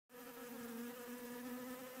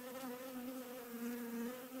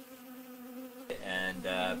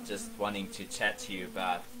and just wanting to chat to you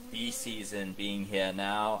about bee season being here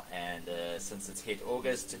now. And since it's hit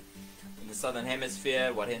August in the southern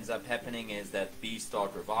hemisphere, what ends up happening is that bees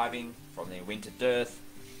start reviving from their winter dearth.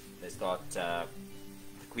 They start the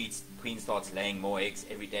queen starts laying more eggs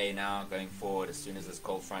every day now going forward as soon as this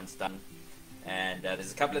cold front's done. And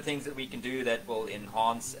there's a couple of things that we can do that will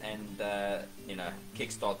enhance and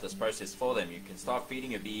kickstart this process for them. You can start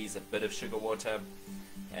feeding your bees a bit of sugar water,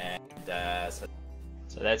 and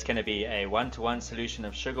so that's going to be a 1-to-1 solution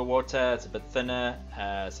of sugar water. It's a bit thinner,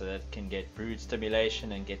 so that can get brood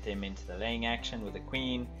stimulation and get them into the laying action with the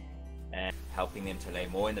queen, and helping them to lay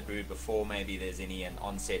more in the brood before maybe there's an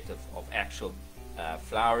onset of actual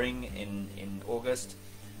flowering in August.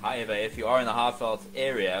 However, if you are in the high-felt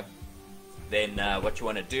area, then what you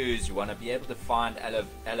want to do is you want to be able to find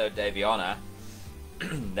Aloe Davyana.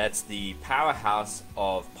 That's the powerhouse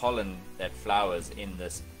of pollen that flowers in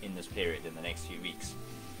this period, in the next few weeks,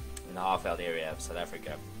 in the high-felt area of South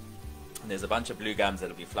Africa. And there's a bunch of blue gums that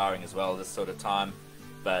will be flowering as well this sort of time,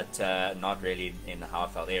 but not really in the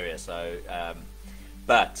high-felt area. So,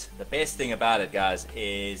 but the best thing about it, guys,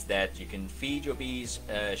 is that you can feed your bees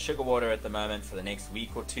sugar water at the moment for the next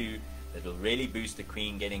week or two. It'll really boost the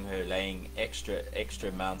queen, getting her laying extra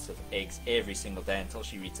amounts of eggs every single day until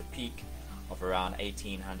she reaches a peak of around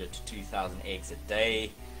 1,800 to 2,000 eggs a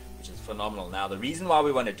day, which is phenomenal. Now, the reason why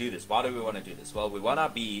we want to do this, why do we want to do this? Well, we want our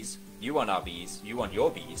bees, you want our bees, you want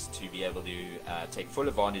your bees to be able to take full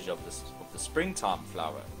advantage of the springtime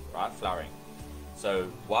flowering.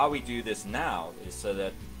 So why we do this now is so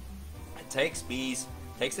that it takes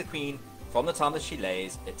the queen from the time that she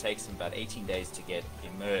lays. It takes them about 18 days to get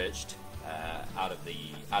emerged out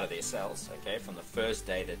of their cells, okay, from the first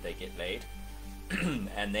day that they get laid.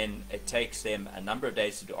 And then it takes them a number of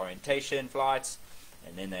days to do orientation flights,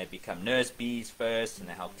 and then they become nurse bees first, and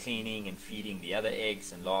they help cleaning and feeding the other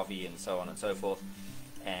eggs and larvae and so on and so forth,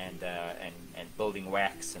 and building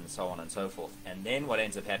wax and so on and so forth. And then what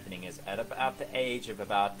ends up happening is at about the age of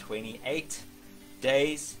about 28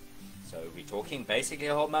 days, so we're talking basically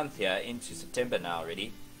a whole month here into September now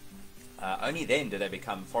already, only then do they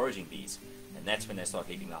become foraging bees, and that's when they start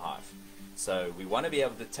leaving the hive. So we want to be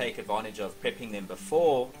able to take advantage of prepping them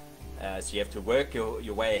before, so you have to work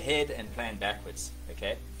your way ahead and plan backwards,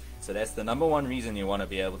 okay? So that's the number one reason you want to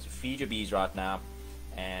be able to feed your bees right now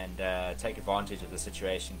and take advantage of the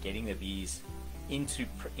situation, getting the bees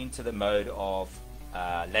into the mode of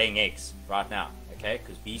laying eggs right now, okay?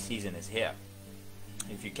 Because bee season is here.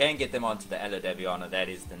 If you can get them onto the Aloe Davyana, that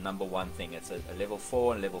is the number one thing. It's a level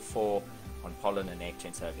 4 and level 4 on pollen and nectar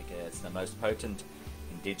in South Africa. It's the most potent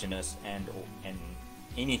indigenous and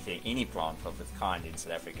any plant of its kind in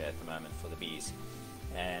South Africa at the moment for the bees.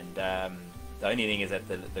 And the only thing is that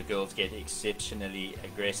the girls get exceptionally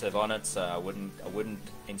aggressive on it, so I wouldn't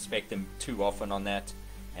inspect them too often on that.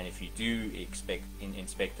 And if you do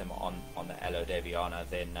inspect them on the Aloe Davyana,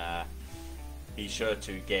 then be sure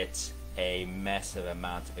to get a massive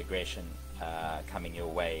amount of aggression coming your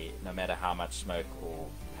way, no matter how much smoke or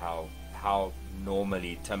how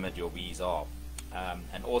normally timid your bees are.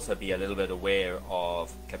 And also be a little bit aware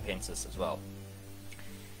of capensis as well.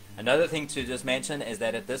 Another thing to just mention is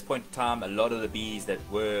that at this point in time, a lot of the bees that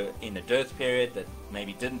were in a dearth period that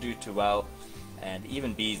maybe didn't do too well, and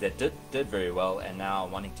even bees that did very well and now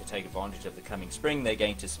wanting to take advantage of the coming spring, they're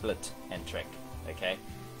going to split and trek, okay?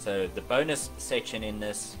 So the bonus section in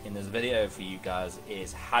this video for you guys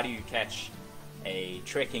is how do you catch a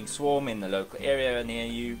trekking swarm in the local area near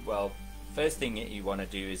you? Well, first thing that you want to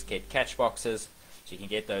do is get catch boxes. So you can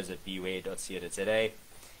get those at beware.co.za.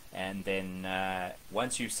 And then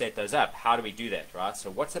once you've set those up, how do we do that, right? So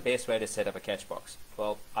what's the best way to set up a catch box?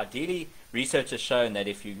 Well, ideally, research has shown that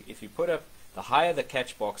if you put up, the higher the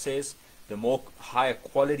catch box is, the more higher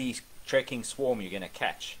quality trekking swarm you're going to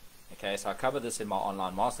catch. Okay, so I cover this in my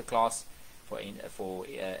online masterclass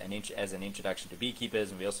as an introduction to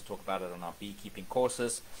beekeepers, and we also talk about it on our beekeeping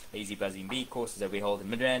courses, Easy Buzzing Bee courses that we hold in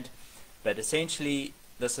Midrand. But essentially,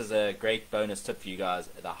 this is a great bonus tip for you guys.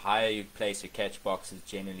 The higher you place your catch boxes,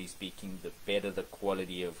 generally speaking, the better the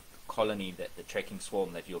quality of colony, that the trekking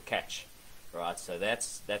swarm that you'll catch. Right, so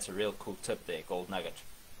that's a real cool tip there, gold nugget.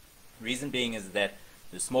 Reason being is that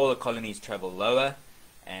the smaller colonies travel lower,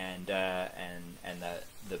 and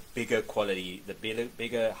the bigger quality,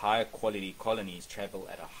 bigger, higher quality colonies travel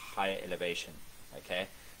at a higher elevation. Okay,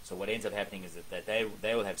 so what ends up happening is that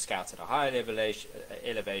they will have scouts at a higher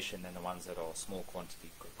elevation than the ones that are small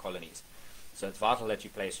quantity colonies. So it's vital that you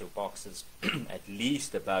place your boxes at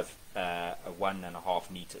least above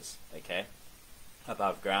 1.5 meters, okay,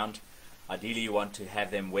 above ground. Ideally, you want to have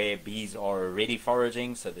them where bees are already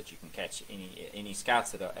foraging, so that you can catch any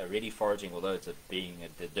scouts that are already foraging. Although it's being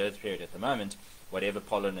the dearth period at the moment, whatever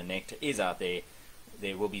pollen and nectar is out there,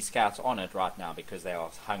 there will be scouts on it right now because they are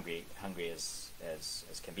hungry as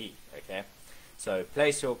can be. Okay, so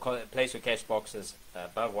place your catch boxes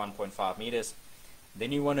above 1.5 meters.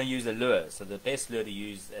 Then you want to use a lure. So the best lure to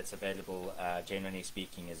use that's available, generally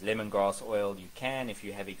speaking, is lemongrass oil. You can, if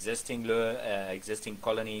you have existing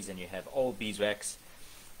colonies and you have old beeswax,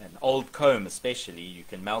 an old comb especially, you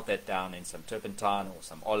can melt that down in some turpentine or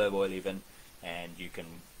some olive oil even, and you can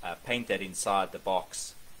paint that inside the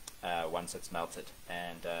box once it's melted.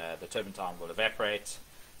 And the turpentine will evaporate,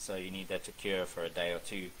 so you need that to cure for a day or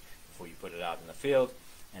two before you put it out in the field.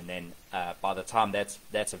 And then by the time that's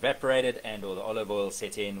evaporated and all the olive oil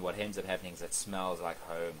set in, what ends up happening is it smells like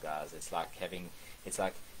home, guys. It's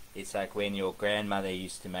like when your grandmother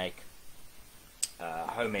used to make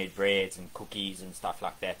homemade breads and cookies and stuff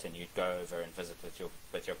like that, and you'd go over and visit with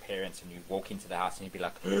your parents, and you'd walk into the house and you'd be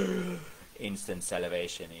like instant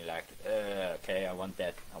salivation. And you're like, okay, I want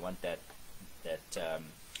that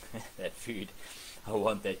that food. I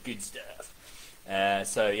want that good stuff.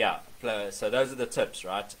 So yeah, so those are the tips,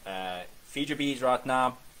 right? Feed your bees right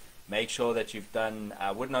now. Make sure that you've done.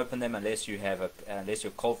 I wouldn't open them unless you have unless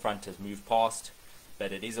your cold front has moved past.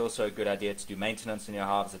 But it is also a good idea to do maintenance in your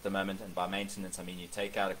hives at the moment. And by maintenance, I mean you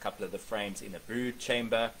take out a couple of the frames in the brood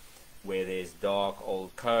chamber where there's dark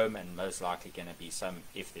old comb, and most likely going to be some,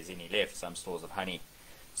 if there's any left, some stores of honey.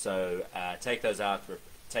 So take those out.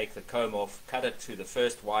 Take the comb off. Cut it to the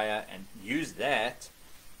first wire, and use that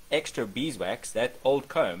extra beeswax, that old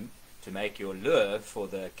comb, to make your lure for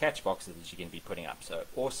the catch boxes that you're going to be putting up. So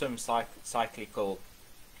awesome cyclical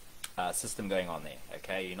system going on there.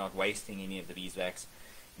 Okay, you're not wasting any of the beeswax,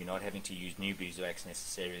 you're not having to use new beeswax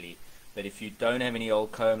necessarily. But if you don't have any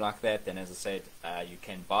old comb like that, then as I said, you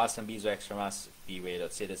can buy some beeswax from us,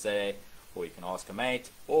 beware.cdsa, or you can ask a mate,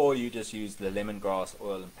 or you just use the lemongrass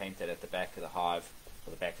oil and paint that at the back of the hive,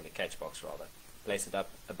 or the back of the catch box rather. Place it up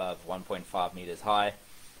above 1.5 meters high,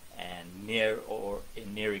 and near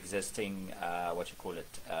existing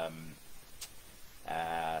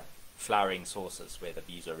flowering sources where the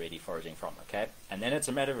bees are already foraging from. Okay, and then it's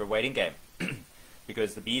a matter of a waiting game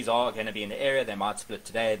because the bees are going to be in the area. They might split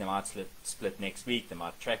today, they might split next week, they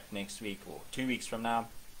might track next week or 2 weeks from now,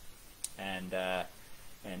 and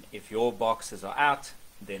if your boxes are out,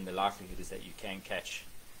 then the likelihood is that you can catch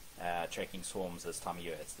tracking swarms this time of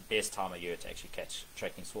year. It's the best time of year to actually catch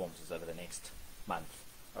tracking swarms is over the next month.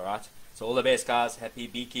 Alright, so all the best, guys. Happy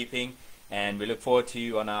beekeeping, and we look forward to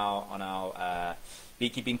you on our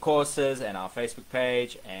beekeeping courses and our Facebook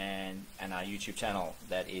page and our YouTube channel.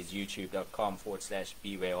 That is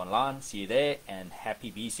youtube.com/beewareonline. See you there, and happy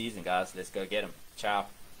bee season, guys. Let's go get them. Ciao.